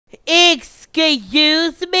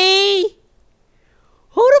Excuse me?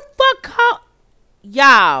 Who the fuck called?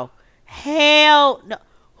 Y'all. Hell no.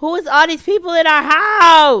 Who is all these people in our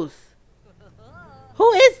house?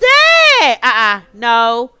 Who is that?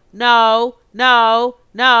 No. No. No.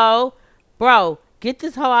 No. Bro, get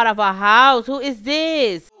this hoe out of our house. Who is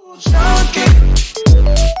this? Looking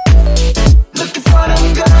for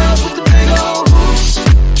them girls with the big old hoops.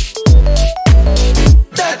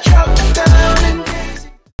 That drop down and crazy.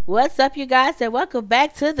 What's up, you guys, and welcome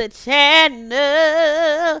back to the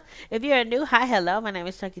channel. If you're new, hi, hello, my name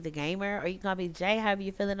is Chunky the Gamer, or you can call me Jay, however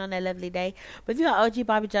you're feeling on that lovely day. But if you're an OG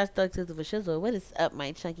Bobby Josh Thug Sizzle for Shizzle, what is up,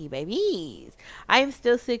 my chunky babies? I am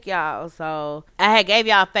still sick, y'all, so I had gave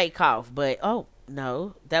y'all a fake cough, but oh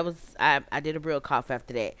no, that was I did a real cough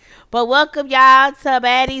after that. But welcome y'all to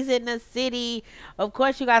Baddies in the City. Of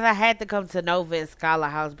course, you guys, I had to come to Nova and Scholar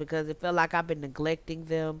House because it felt like I've been neglecting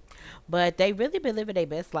them. But they really been living their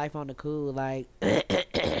best life on the cool. Like,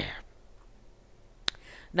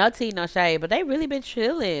 no tea, no shade. But they really been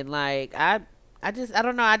chilling. Like, I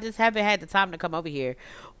don't know. I just haven't had the time to come over here.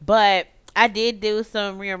 But I did do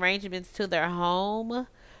some rearrangements to their home.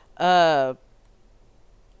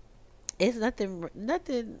 It's nothing,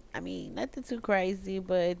 I mean, nothing too crazy,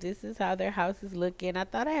 but this is how their house is looking. I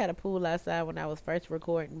thought I had a pool outside when I was first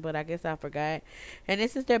recording, but I guess I forgot. And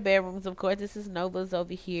this is their bedrooms, of course. This is Nova's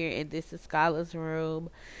over here, and this is Scholar's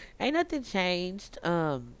room. Ain't nothing changed.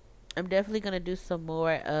 I'm definitely going to do some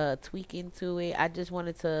more tweaking to it. I just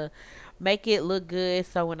wanted to make it look good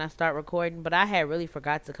so when I start recording, but I had really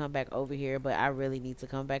forgot to come back over here, but I really need to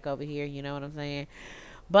come back over here, you know what I'm saying?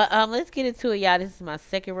 But let's get into it, y'all. This is my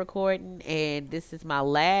second recording, and this is my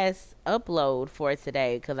last upload for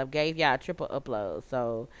today because I gave y'all a triple upload.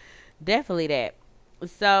 So definitely that.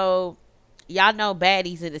 So y'all know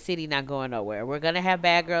Baddies in the City not going nowhere. We're gonna have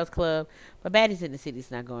Bad Girls Club, but Baddies in the City's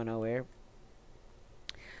not going nowhere.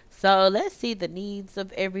 So let's see the needs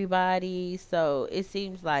of everybody. So it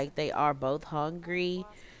seems like they are both hungry.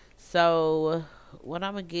 So what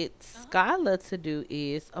I'm gonna get Skylar to do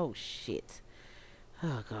is, oh shit.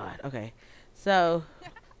 Oh, God. Okay. So,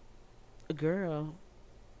 girl,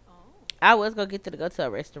 I was going to get them to go to a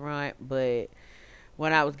restaurant, but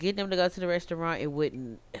when I was getting them to go to the restaurant, it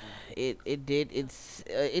wouldn't. It did a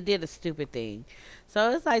stupid thing. So,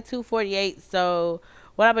 it's like 2:48. So,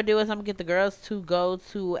 what I'm going to do is I'm going to get the girls to go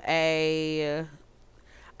to a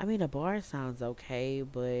bar sounds okay,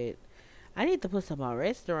 but I need to put some more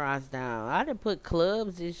restaurants down. I didn't put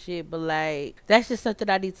clubs and shit, but like, that's just something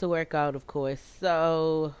I need to work out, of course.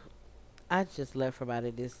 So I just left from out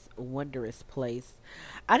of this wondrous place.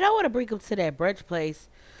 I don't want to bring them to that brunch place.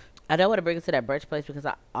 I don't want to bring them to that brunch place because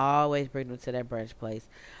I always bring them to that brunch place.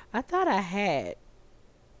 I thought I had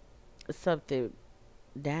something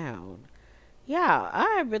down. Yeah,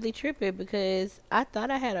 I'm really tripping because I thought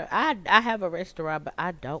I had I have a restaurant, but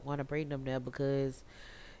I don't want to bring them there because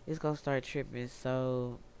it's gonna start tripping.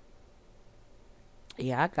 So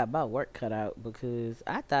yeah, I got my work cut out because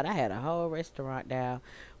I thought I had a whole restaurant down,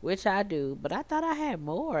 which I do, but I thought I had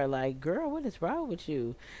more. Like, girl, what is wrong with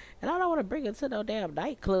you? And I don't want to bring them to no damn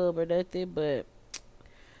nightclub or nothing, but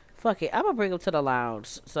fuck it, I'm gonna bring them to the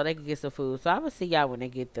lounge so they can get some food. So I'm gonna see y'all when they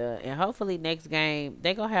get there, and hopefully next game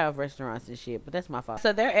they gonna have restaurants and shit, but that's my fault.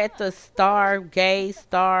 So they're at the Star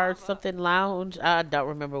something lounge. I don't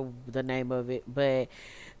remember the name of it, but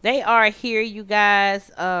they are here, you guys.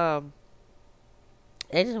 They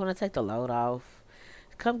just want to take the load off.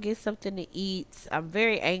 Come get something to eat. I'm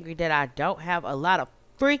very angry that I don't have a lot of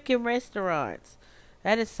freaking restaurants.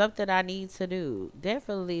 That is something I need to do.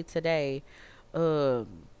 Definitely today.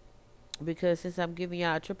 Because since I'm giving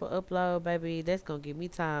y'all a triple upload, baby, that's going to give me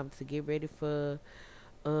time to get ready for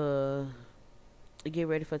tomorrow.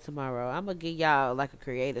 I'm going to give y'all like a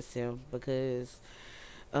creative sim because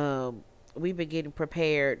we've been getting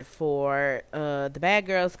prepared for the Bad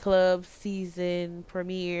Girls Club season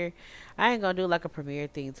premiere. I ain't gonna do like a premiere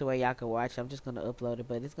thing to where y'all can watch. I'm just gonna upload it,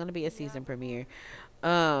 but it's gonna be a season premiere.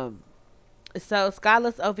 So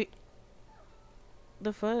Skylar's over.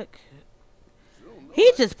 The fuck?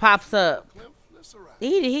 He just pops up.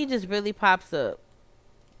 He just really pops up,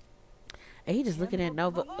 and he just looking at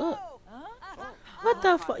Nova. What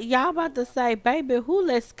the fuck? Y'all about to say, baby, who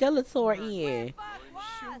let Skeletor in?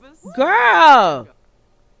 Girl!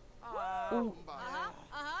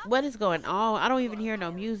 What is going on? I don't even hear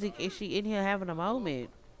no music. Is she in here having a moment?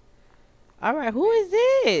 Alright, who is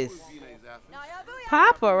this?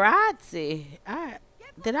 Paparazzi.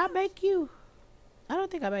 Did I make you? I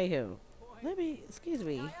don't think I made him. Excuse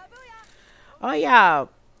me. Oh, y'all.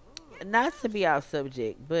 not to be off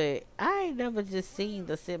subject, but I ain't never just seen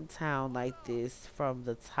the Sim Town like this from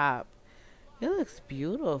the top. It looks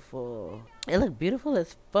beautiful. It looked beautiful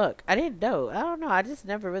as fuck. I didn't know. I don't know. I just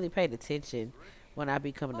never really paid attention when I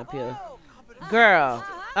be coming up here. Girl.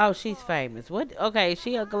 Oh, she's famous. What? Okay,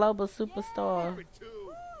 she a global superstar.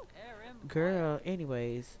 Girl,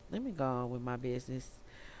 anyways, let me go on with my business.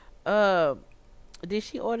 Um, did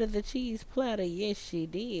she order the cheese platter? Yes, she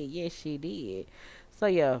did. Yes, she did. So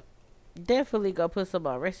yeah, definitely go put some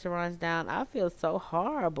restaurants down. I feel so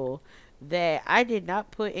horrible that I did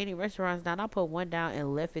not put any restaurants down. I put one down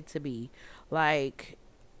and left it to be. Like,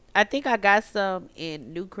 I think I got some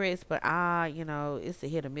in New Crest, but you know, it's a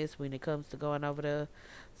hit or miss when it comes to going over there.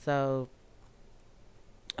 So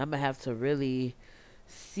I'm gonna have to really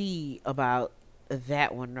see about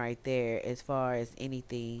that one right there as far as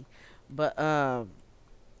anything. But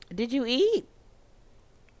did you eat?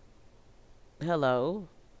 Hello.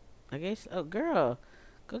 I guess. Oh, girl,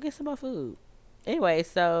 go get some more food. Anyway,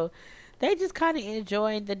 so they just kind of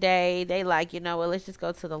enjoying the day. They like, you know, well, let's just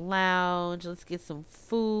go to the lounge. Let's get some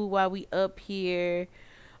food while we up here.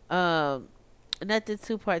 Um, Nothing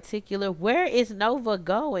too particular. Where is Nova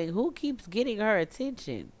going? Who keeps getting her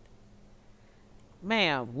attention?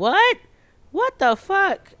 Ma'am, what? What the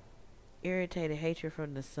fuck? Irritated hatred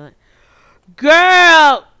from the sun.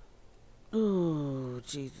 Girl! Ooh,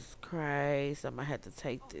 Jesus Christ. I'm gonna have to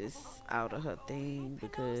take this out of her thing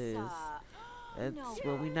because that's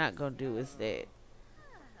what we not gonna do is that.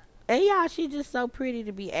 And y'all, she just so pretty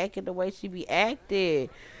to be acting the way she be acting.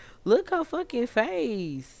 Look her fucking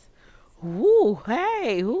face. Woo,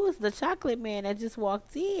 hey, who is the chocolate man that just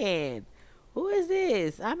walked in? Who is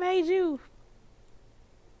this? I made you.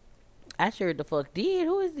 I sure the fuck did.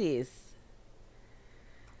 Who is this?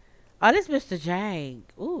 Oh, this Mr. Jang.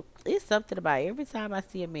 Ooh, it's something about every time I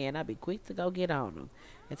see a man, I be quick to go get on them.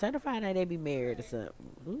 And try to find out they be married or something.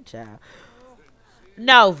 Ooh, child.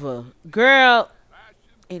 Nova. Girl.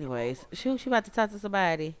 Anyways, she about to talk to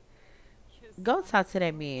somebody. Go talk to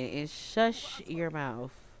that man and shush your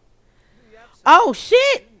mouth. Oh,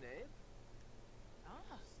 shit.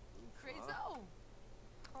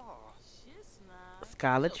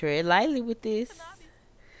 Scarlett, tread lightly with this.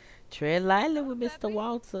 Tread lightly with Mr.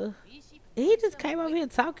 Walter. He just came over here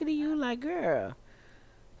talking to you like, girl.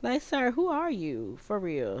 Like, sir, who are you? For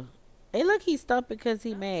real. Hey, look, he stumped because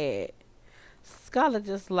he mad. Scarlett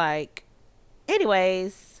just like,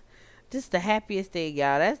 anyways, just the happiest thing,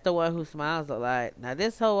 y'all. That's the one who smiles a lot. Now,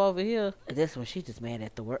 this hoe over here, this one, she just mad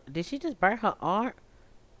at the work. Did she just burn her arm?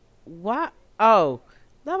 What? Oh.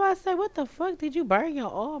 Nobody say, what the fuck did you burn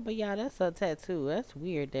your arm? But y'all, that's a tattoo. That's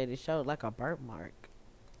weird that it showed like a burnt mark.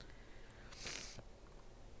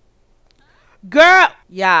 Girl!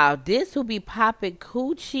 Y'all, this who be popping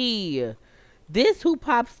coochie. This who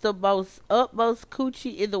pops the most utmost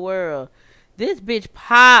coochie in the world. This bitch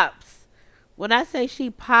pops. When I say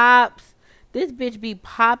she pops, this bitch be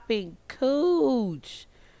popping cooch.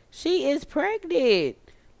 She is pregnant.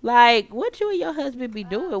 Like, what you and your husband be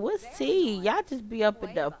doing? What's tea? Y'all just be up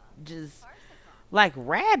in the, just like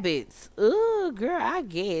rabbits. Ugh, girl, I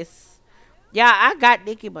guess. Yeah, I got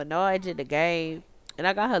Nicki Minaj in the game. And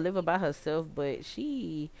I got her living by herself. But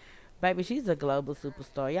she, baby, she's a global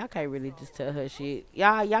superstar. Y'all can't really just tell her shit.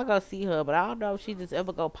 Y'all gonna see her. But I don't know if she just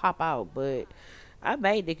ever gonna pop out. But I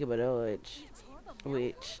made Nicki Minaj.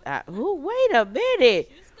 Wait a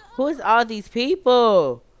minute. Who is all these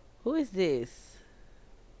people? Who is this?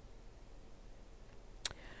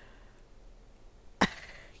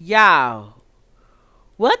 Y'all,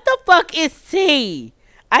 what the fuck is T?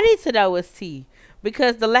 I need to know what's T.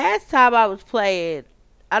 Because the last time I was playing,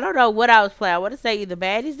 I don't know what I was playing. I want to say either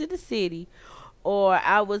Baddies in the City or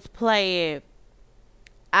I was playing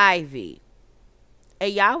Ivy.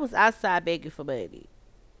 And y'all was outside begging for money.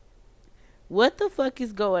 What the fuck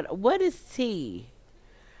is going on? What is T?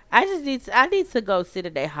 I need to go sit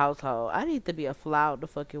in their household. I need to be a fly on the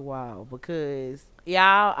fucking wall because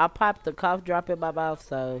y'all, I popped a cough drop in my mouth,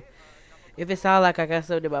 so if it sounds like I got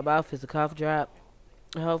something in my mouth, it's a cough drop.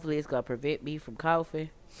 Hopefully it's gonna prevent me from coughing.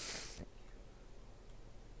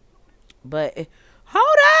 But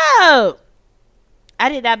hold up! I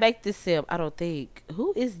did not make this sim, I don't think.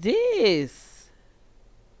 Who is this?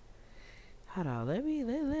 Hold on, let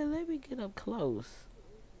me get up close.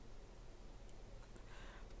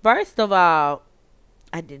 First of all,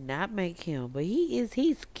 I did not make him, but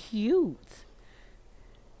he's cute.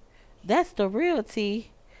 That's the real T.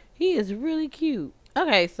 He is really cute.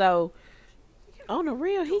 Okay, so on the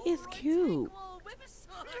real, he is cute.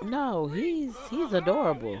 No, he's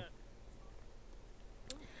adorable.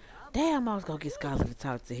 Damn, I was gonna get Scarlett to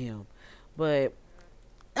talk to him, but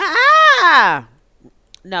Ah!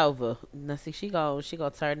 Nova. Now see, she gonna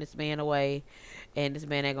turn this man away, and this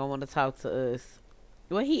man ain't gonna want to talk to us.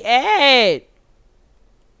 Where he at?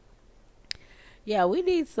 Yeah, we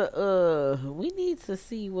need to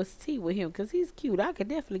see what's tea with him because he's cute. I could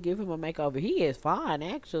definitely give him a makeover. He is fine,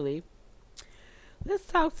 actually. Let's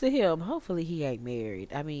talk to him. Hopefully he ain't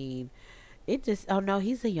married. I mean, it just, oh no,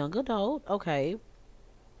 he's a young adult. Okay.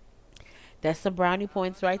 That's some brownie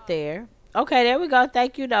points right there. Okay, there we go.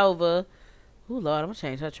 Thank you, Nova. Oh Lord, I'm gonna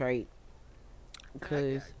change her trait.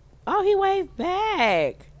 Cause oh, he waved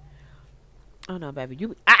back. Oh no, baby,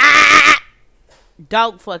 you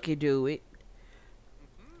don't fucking do it,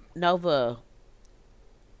 Nova.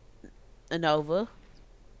 Nova.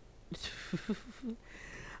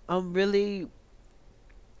 I'm really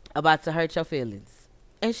about to hurt your feelings,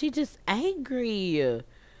 and she just angry. Oh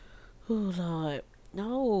Lord,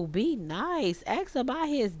 no, be nice. Ask her about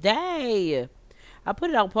his day. I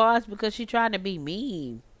put it on pause because she trying to be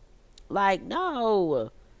mean. Like,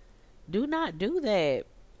 no, do not do that.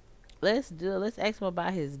 Let's ask him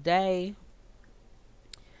about his day.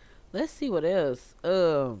 Let's see what else.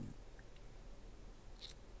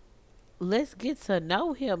 Let's get to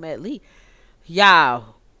know him at least.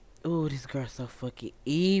 Y'all. Ooh, this girl's so fucking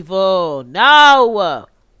evil. No.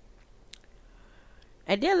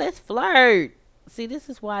 And then let's flirt. See, this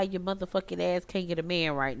is why your motherfucking ass can't get a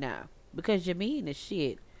man right now. Because you're mean as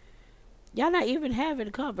shit. Y'all not even having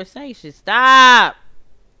a conversation. Stop.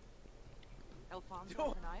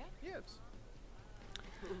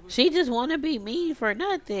 She just want to be mean for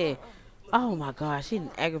nothing. Oh my gosh, she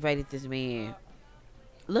done aggravated this man.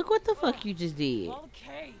 Look what the fuck you just did.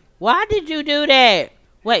 Why did you do that?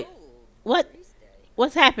 Wait, what?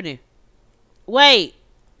 What's happening? Wait,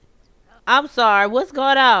 I'm sorry. What's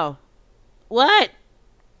going on? What?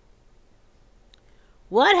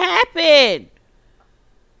 What happened?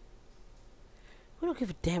 We don't give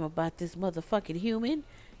a damn about this motherfucking human.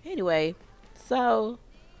 Anyway, so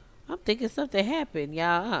I'm thinking something happened,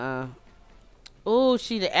 y'all. Oh,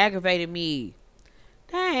 she done aggravated me.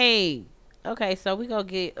 Dang. Okay, so we gonna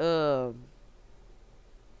get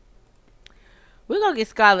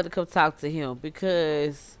Skylar to come talk to him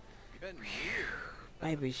because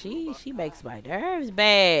baby, she makes my nerves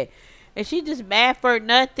bad. And she just mad for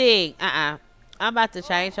nothing. I'm about to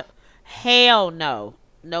change her. Hell no.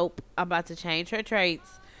 Nope. I'm about to change her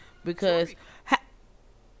traits because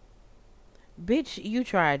bitch, you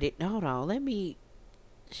tried it. Hold on, let me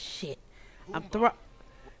shit.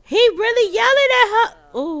 He really yelling at her.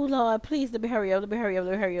 Oh Lord, please let me hurry up. Let me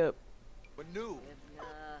hurry up.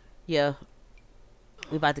 Yeah.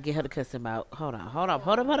 We about to get her to cuss him out. Hold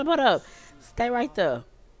up. Stay right there.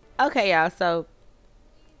 Okay, y'all. So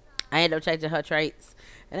I ended up changing her traits,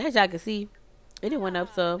 and as y'all can see, it went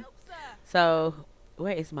up some. So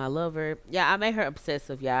where is my lover? Yeah, I made her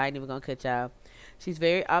obsessive, y'all. I ain't even gonna cut y'all. She's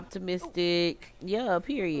very optimistic. Yeah,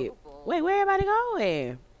 period. Wait, where everybody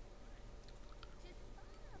going?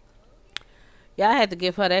 Yeah, I had to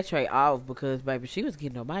give her that trait off because, baby, she was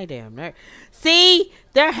getting on my damn nerve. See?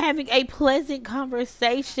 They're having a pleasant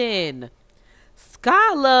conversation.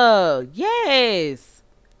 Skylar. Yes.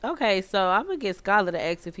 Okay, so I'm going to get Skylar to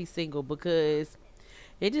ask if he's single because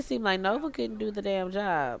it just seemed like Nova couldn't do the damn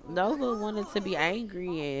job. Nova wanted to be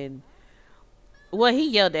angry and, well, he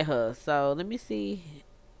yelled at her. So let me see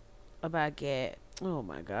about Gat. Oh,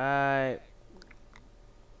 my God.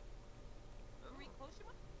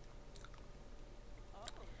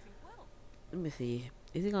 Let me see.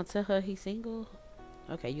 Is he gonna tell her he's single?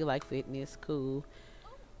 Okay, you like fitness. Cool.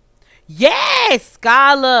 Yes!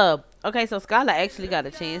 Skylar! Okay, so Skylar actually got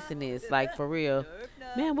a chance in this. Like, for real.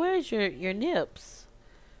 Man, where's your nips?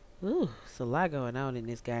 Ooh, it's a lot going on in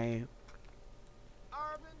this game.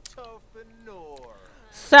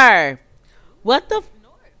 Sir! What the...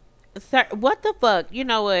 Sir, what the fuck? You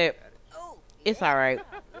know what? It's alright.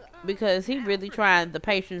 Because he really trying the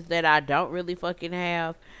patience that I don't really fucking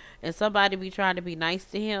have. And somebody be trying to be nice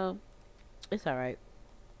to him. It's alright.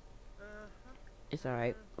 It's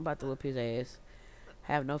alright. I'm about to whip his ass.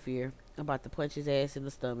 Have no fear. I'm about to punch his ass in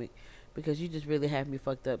the stomach. Because you just really have me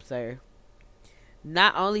fucked up, sir.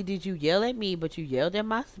 Not only did you yell at me, but you yelled at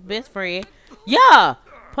my best friend. Yeah!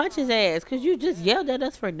 Punch his ass. Because you just yelled at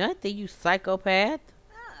us for nothing, you psychopath.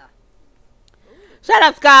 Shut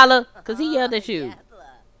up, Skylar. Because he yelled at you.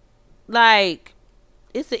 Like,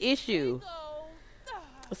 it's an issue.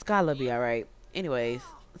 Skylar be alright. Anyways,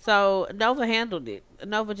 so Nova handled it.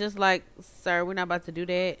 Nova just like, sir, we're not about to do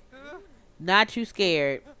that. Not you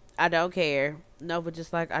scared. I don't care. Nova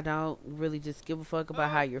just like, I don't really just give a fuck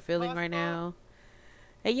about how you're feeling right now.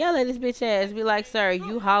 And yell at this bitch ass. Be like, sir,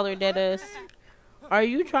 you hollered at us. Are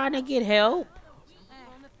you trying to get help?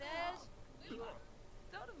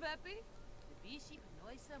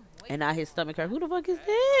 And now his stomach hurt. Who the fuck is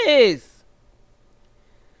this?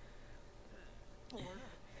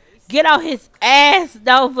 Get on his ass,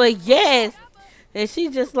 Nova. Yes. And she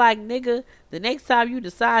just like, nigga, the next time you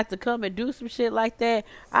decide to come and do some shit like that,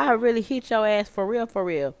 I'll really hit your ass for real, for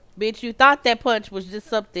real. Bitch, you thought that punch was just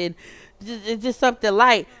something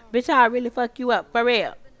light. Bitch, I'll really fuck you up for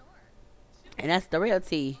real. And that's the real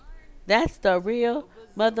tea. That's the real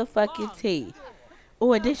motherfucking tea.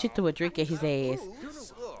 Oh, and then she threw a drink at his ass.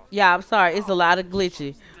 Yeah, I'm sorry. It's a lot of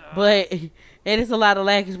glitching. But, and it's a lot of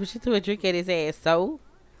language, but she threw a drink at his ass.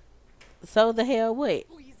 So the hell what?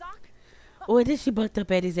 Oh, and then she bucked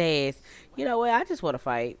up at his ass. You know what? I just want to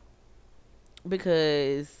fight.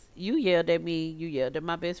 Because you yelled at me. You yelled at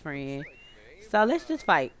my best friend. So let's just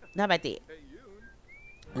fight. How about that?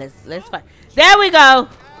 Let's fight. There we go.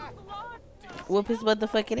 Whoop his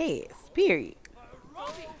motherfucking ass. Period.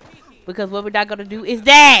 Because what we're not going to do is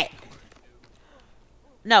that.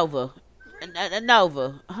 Nova.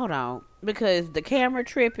 Nova. Hold on. Because the camera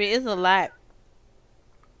tripping is a lot.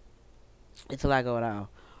 It's a lot going on.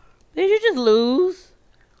 Did you just lose?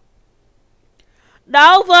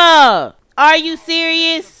 Nova! Are you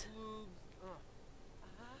serious?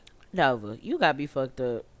 Nova, you got me fucked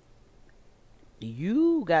up.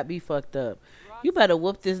 You got me fucked up. You better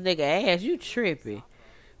whoop this nigga ass. You tripping.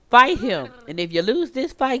 Fight him. And if you lose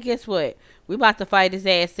this fight, guess what? We about to fight his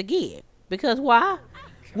ass again. Because why?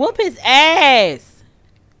 Whoop his ass.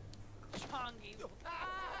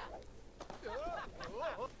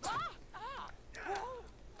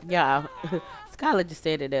 Yeah. Skylar just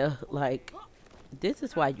standing there like, this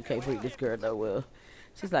is why you can't bring this girl nowhere.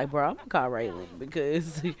 She's like, bro, I'm gonna call Raylan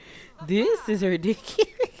because this is ridiculous.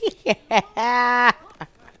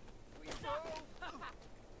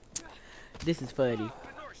 This is funny.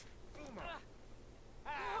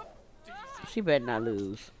 She better not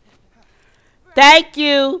lose. Thank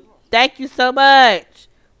you. Thank you so much.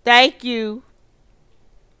 Thank you.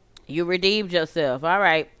 You redeemed yourself. All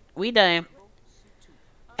right. We done.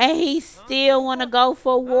 And he still want to go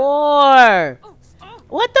for war.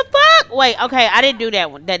 What the fuck? Wait, okay. I didn't do that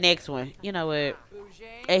one. That next one. You know what?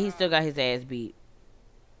 And he still got his ass beat.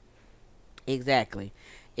 Exactly.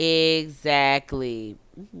 Exactly.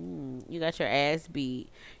 You got your ass beat.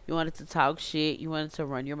 You wanted to talk shit. You wanted to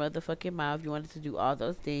run your motherfucking mouth. You wanted to do all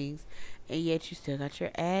those things. And yet you still got your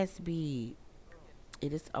ass beat.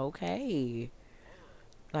 It is okay.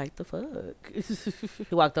 Like the fuck.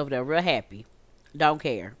 He walked over there real happy. Don't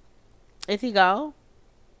care. Is he gone?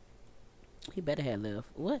 He better have left.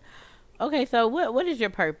 What? Okay, so what is your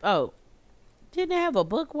purpose? Oh. Didn't they have a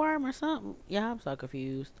bookworm or something? Yeah, I'm so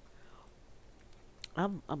confused.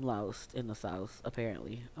 I'm lost in the South,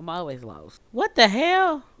 apparently. I'm always lost. What the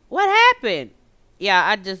hell? What happened? Yeah,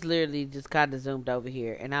 I just literally just kind of zoomed over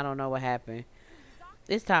here, and I don't know what happened.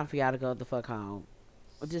 It's time for y'all to go the fuck home.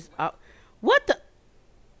 Just, what the?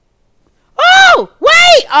 Oh,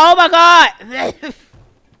 wait! Oh my God!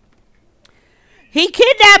 He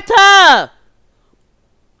kidnapped her!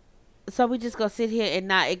 So we just gonna sit here and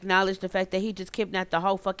not acknowledge the fact that he just kidnapped the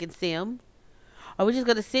whole fucking sim? Are we just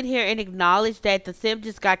gonna sit here and acknowledge that the sim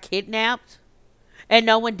just got kidnapped? And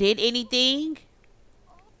no one did anything?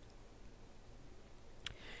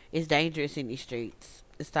 It's dangerous in these streets.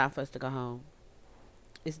 It's time for us to go home.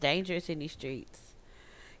 It's dangerous in these streets.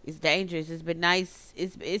 It's dangerous. It's been nice.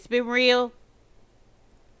 It's been real.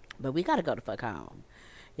 But we gotta go the fuck home.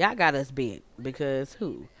 Y'all got us bent. Because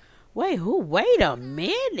who? Wait, who? Wait a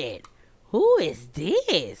minute. Who is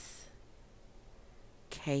this?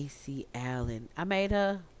 Casey Allen. I made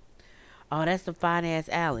her. Oh, that's the fine ass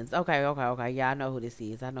Allens. Okay. Yeah, I know who this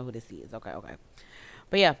is. Okay.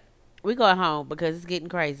 But yeah, we going home because it's getting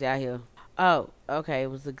crazy out here. Oh, okay. It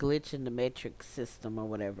was a glitch in the metric system or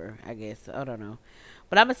whatever, I guess. I don't know.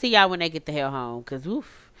 But I'm going to see y'all when they get the hell home. Because,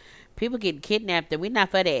 oof, people getting kidnapped and we not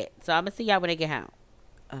for that. So I'm going to see y'all when they get home.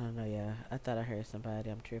 I don't know, y'all. I thought I heard somebody.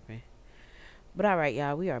 I'm tripping. But all right,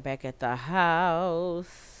 y'all. We are back at the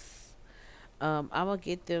house. I'm going to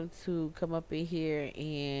get them to come up in here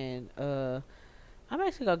and I'm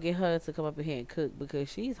actually going to get her to come up in here and cook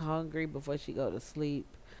because she's hungry before she go to sleep.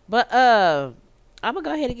 But I'm going to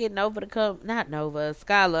go ahead and get Nova to come. Not Nova.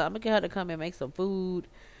 Skylar. I'm going to get her to come and make some food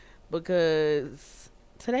because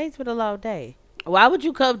today's been a long day. Why would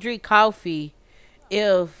you come drink coffee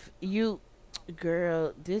if you...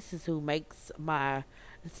 Girl, this is who makes my...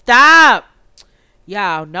 Stop!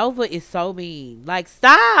 Y'all, Nova is so mean. Like,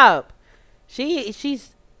 stop!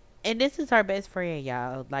 She's... And this is her best friend,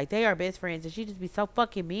 y'all. Like, they are best friends and she just be so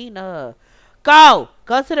fucking mean to her. Go!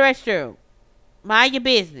 Go to the restroom. Mind your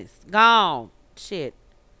business. Gone. Shit.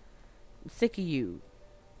 I'm sick of you.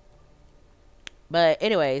 But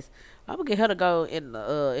anyways, I'm gonna get her to go in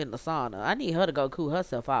the sauna. I need her to go cool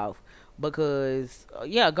herself off because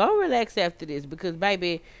yeah, go relax after this because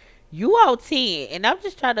baby, you on 10, and I'm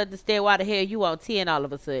just trying to understand why the hell you on 10 all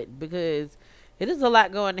of a sudden because it is a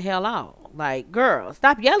lot going the hell on. Like, girl,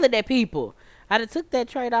 stop yelling at people. I done took that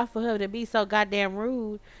trade off for her to be so goddamn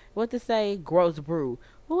rude. What to say? Gross brew.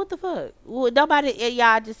 Well, what the fuck? Well, nobody,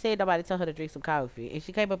 y'all just said nobody told her to drink some coffee, and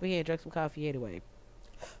she came up in here and drank some coffee anyway.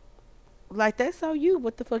 Like, that's on you.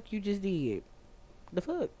 What the fuck you just did? The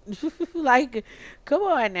fuck? Like, come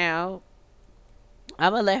on now.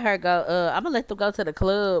 I'm gonna let her go. I'm gonna let them go to the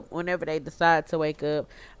club whenever they decide to wake up.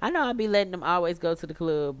 I know I'll be letting them always go to the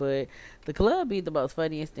club, but the club be the most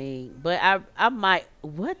funniest thing. But I might.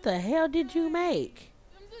 What the hell did you make?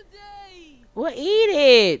 Well, eat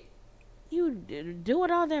it. You doing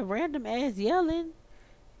all that random ass yelling?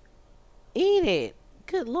 Eat it.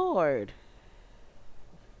 Good lord.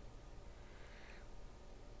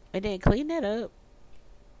 And then clean that up.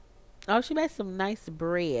 Oh, she made some nice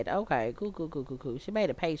bread. Okay, cool, cool, cool, cool, cool. She made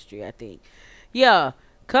a pastry, I think. Yeah,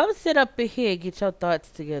 come sit up in here and get your thoughts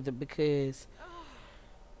together because,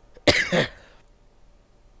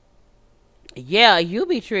 yeah, you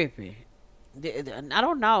be tripping. I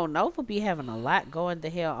don't know. Nova be having a lot going the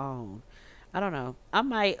hell on. I don't know. I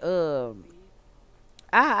might,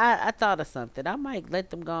 I thought of something. I might let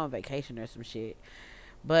them go on vacation or some shit.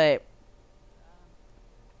 But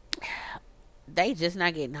they just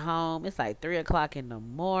not getting home. It's like 3 o'clock in the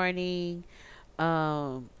morning.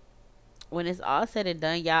 Um, when it's all said and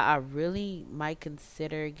done, y'all, I really might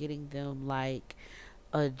consider getting them like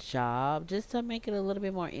a job just to make it a little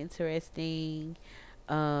bit more interesting.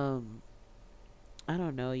 Um, I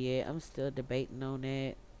don't know yet. I'm still debating on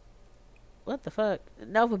that. What the fuck?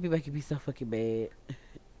 Nova be making me so fucking mad.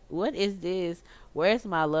 What is this? Where's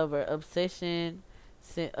my lover? Obsessive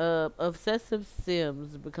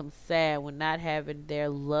Sims become sad when not having their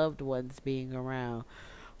loved ones being around.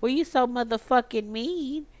 Well, you so motherfucking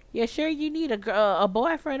mean. You sure you need a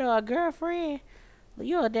boyfriend or a girlfriend?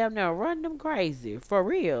 You'll damn near run them crazy. For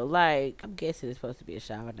real. Like, I'm guessing it's supposed to be a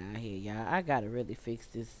shower down here, y'all. I gotta really fix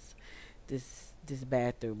this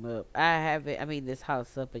bathroom up. I mean this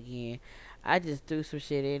house up again. I just threw some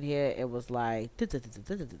shit in here. It was like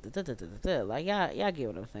like y'all get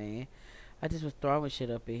what I'm saying. I just was throwing shit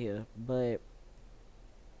up in here, but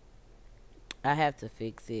I have to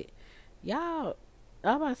fix it. Y'all,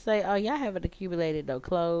 I'm about to say, oh, y'all haven't accumulated no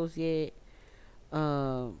clothes yet.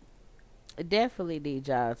 Um, definitely need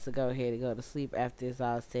y'all to go ahead and go to sleep after it's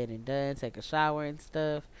all said and done. Take a shower and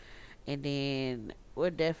stuff, and then we're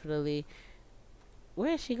definitely.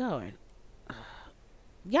 Where is she going?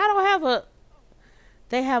 Y'all don't have a.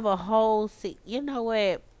 They have a whole. You know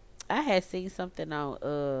what? I had seen something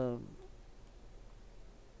on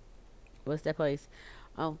what's that place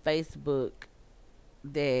on Facebook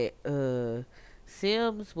that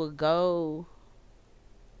Sims will go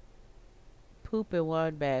poop in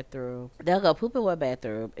one bathroom. They'll go poop in one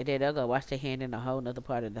bathroom and then they'll go wash their hand in a whole nother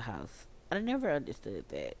part of the house. I never understood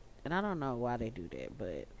that. And I don't know why they do that,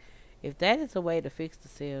 but if that is a way to fix the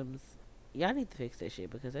Sims, y'all need to fix that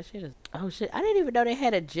shit because that shit is oh shit. I didn't even know they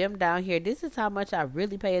had a gym down here. This is how much I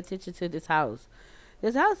really pay attention to this house.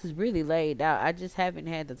 This house is really laid out. I just haven't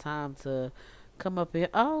had the time to come up here.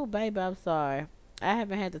 Oh, baby, I'm sorry. I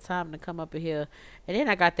haven't had the time to come up in here. And then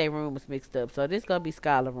I got their rooms mixed up. So this going to be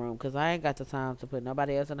Skylar room because I ain't got the time to put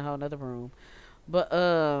nobody else in a whole nother room. But,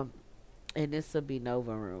 and this will be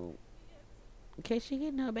Nova room. In case she get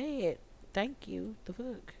in her bed. Thank you. The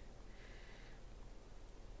fuck.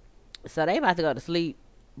 So they about to go to sleep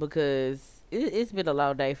because it's been a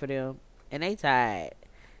long day for them. And they tired.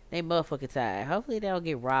 They motherfucking tired. Hopefully they don't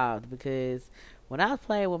get robbed because when I was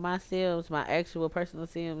playing with my Sims, my actual personal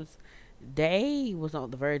Sims, they was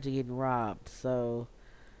on the verge of getting robbed. So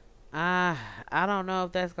I don't know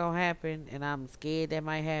if that's gonna happen, and I'm scared that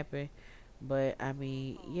might happen. But I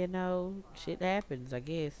mean, you know, shit happens. I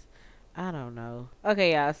guess. I don't know.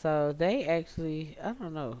 Okay, y'all. So they actually, I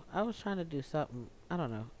don't know. I was trying to do something. I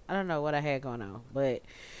don't know. I don't know what I had going on, but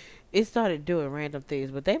it started doing random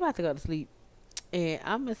things. But they about to go to sleep. And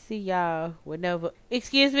I'm gonna see y'all whenever.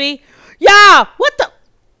 Excuse me, y'all. What the?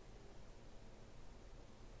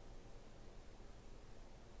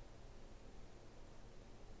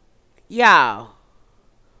 Y'all.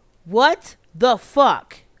 What the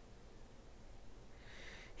fuck?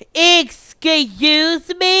 Excuse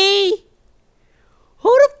me.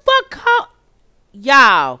 Who the fuck called?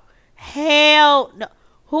 Y'all. Hell no.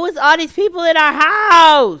 Who is all these people in our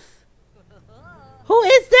house? Who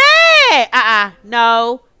is that?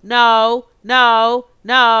 No, no, no,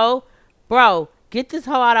 no. Bro, get this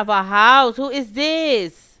hoe out of our house. Who is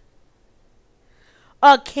this?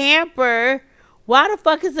 A camper? Why the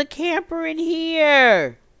fuck is a camper in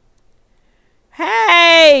here?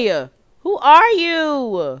 Hey, who are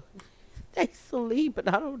you? They sleep and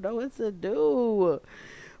I don't know what to do.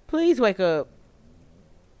 Please wake up.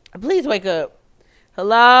 Please wake up.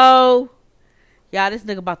 Hello? Y'all, this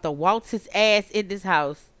nigga about to waltz his ass in this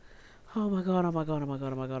house. Oh my god, oh my god, oh my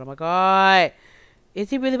god, oh my god, oh my god. Is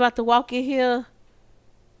he really about to walk in here?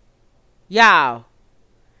 Y'all.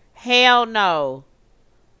 Hell no.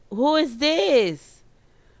 Who is this?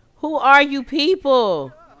 Who are you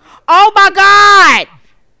people? Oh my god!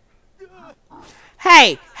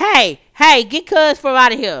 Hey, hey, hey, get cuz from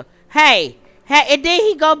out of here. Hey, hey, and then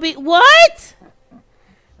he gonna be, what?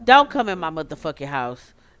 Don't come in my motherfucking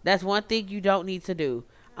house. That's one thing you don't need to do.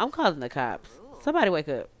 I'm calling the cops. Somebody wake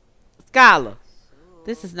up. Scholar.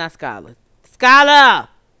 This is not Scholar. Scholar!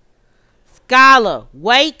 Scholar,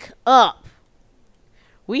 wake up.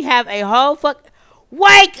 We have a whole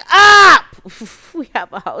wake up! We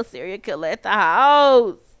have a whole serial killer at the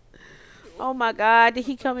house. Oh my god, did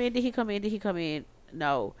he come in? Did he come in? Did he come in?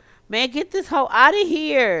 No. Man, get this hoe out of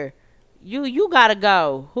here. You gotta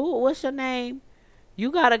go. What's your name?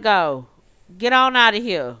 You gotta go. Get on out of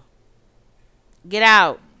here. Get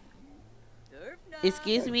out.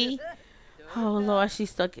 Excuse me? Oh Lord, she's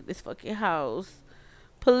stuck in this fucking house.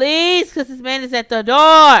 Police, because this man is at the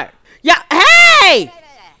door. Y'all, hey!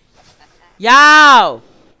 Y'all.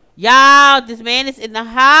 Y'all, this man is in the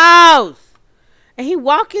house. And he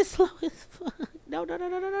walking slow as fuck. No, no, no,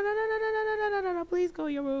 no, no, no, no, no, no, no, no, no. Please go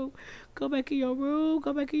in your room. Go back in your room.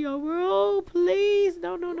 Go back in your room. Please.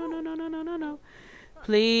 No, no, no, no, no, no, no, no, no.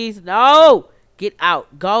 Please, no. Get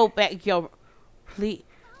out. Go back in your room. Please.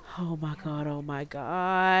 Oh my god, oh my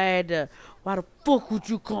god. Why the fuck would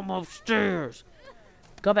you come upstairs?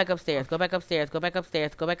 Go back upstairs. Go back upstairs. Go back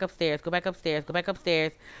upstairs. Go back upstairs. Go back upstairs. Go back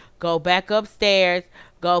upstairs. Go back upstairs.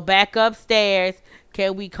 Go back upstairs.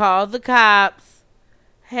 Can we call the cops?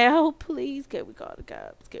 Help, please. Can we call the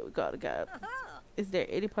cops? Can we call the cops? Is there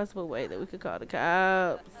any possible way that we could call the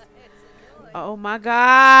cops? Oh my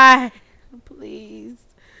god. Please.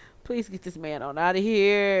 Please get this man on out of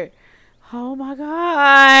here. Oh my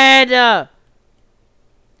god.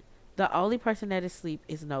 The only person that is asleep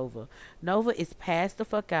is Nova. Nova is passed the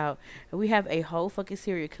fuck out. And we have a whole fucking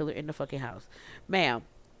serial killer in the fucking house. Ma'am,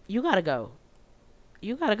 you gotta go.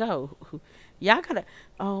 You gotta go. Y'all gotta.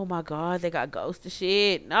 Oh my god, they got ghosts and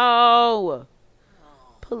shit. No.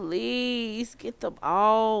 Please get them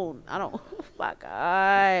on. I don't. Oh my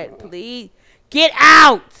god. Please. Get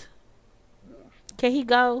out. Can he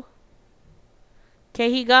go? Can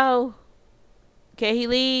he go? Can he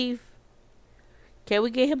leave? Can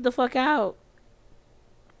we get him the fuck out?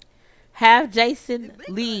 Have Jason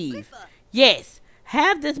leave. Yes.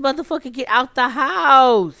 Have this motherfucker get out the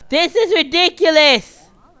house. This is ridiculous.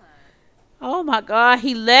 Oh my god,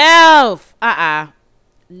 he left.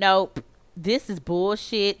 Nope. This is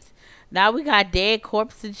bullshit. Now we got dead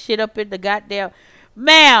corpses and shit up in the goddamn.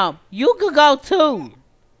 Ma'am, you could go too.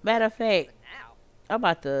 Matter of fact, I'm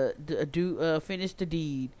about to finish the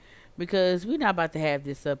deed. Because we're not about to have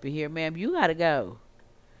this up in here, ma'am. You gotta go.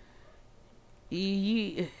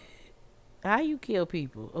 How you kill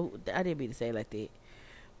people? Oh, I didn't mean to say it like that.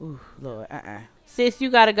 Ooh, Lord, Sis, you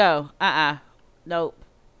gotta go. Nope.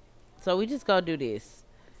 So we just gonna do this.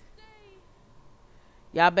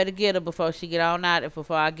 Y'all better get her before she get on out of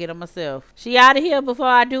before I get her myself. She out of here before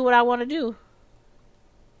I do what I want to do.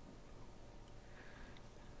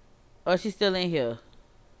 Or she's still in here.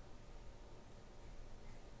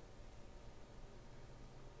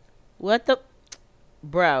 What the?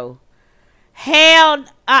 Bro. Hell.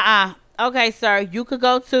 Okay, sir. You could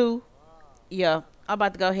go too. Yeah. I'm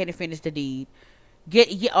about to go ahead and finish the deed.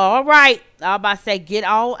 All right. I'm about to say get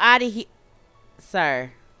on out of here.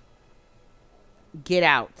 Sir. Get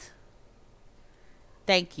out.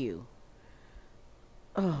 Thank you.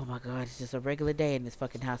 Oh my god. It's just a regular day in this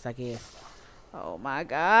fucking house, I guess. Oh my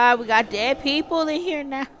god. We got dead people in here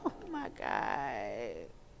now. Oh my god.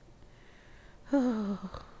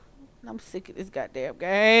 I'm sick of this goddamn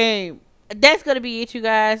game. That's gonna be it, you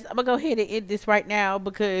guys. I'm gonna go ahead and end this right now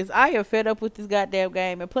because I am fed up with this goddamn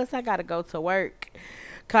game, and plus I gotta go to work,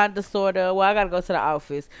 kinda, sorta. Well, I gotta go to the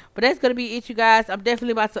office, but that's gonna be it, you guys. I'm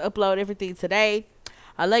definitely about to upload everything today.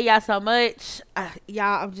 I love y'all so much.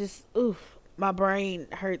 Y'all, I'm just, my brain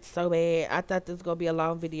hurts so bad. I thought this was gonna be a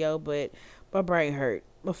long video, but my brain hurt.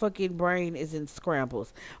 my fucking brain is in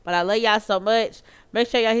scrambles. But I love y'all so much. Make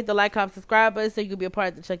sure y'all hit the like, comment, subscribe button so you can be a part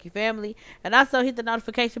of the Chucky family. And also hit the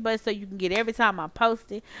notification button so you can get every time I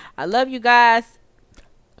post it. I love you guys.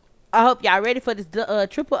 I hope y'all ready for this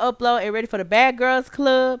triple upload and ready for the Bad Girls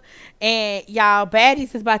Club. And y'all,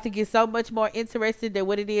 Baddies is about to get so much more interesting than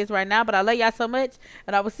what it is right now. But I love y'all so much.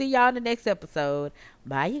 And I will see y'all in the next episode.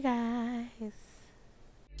 Bye, you guys.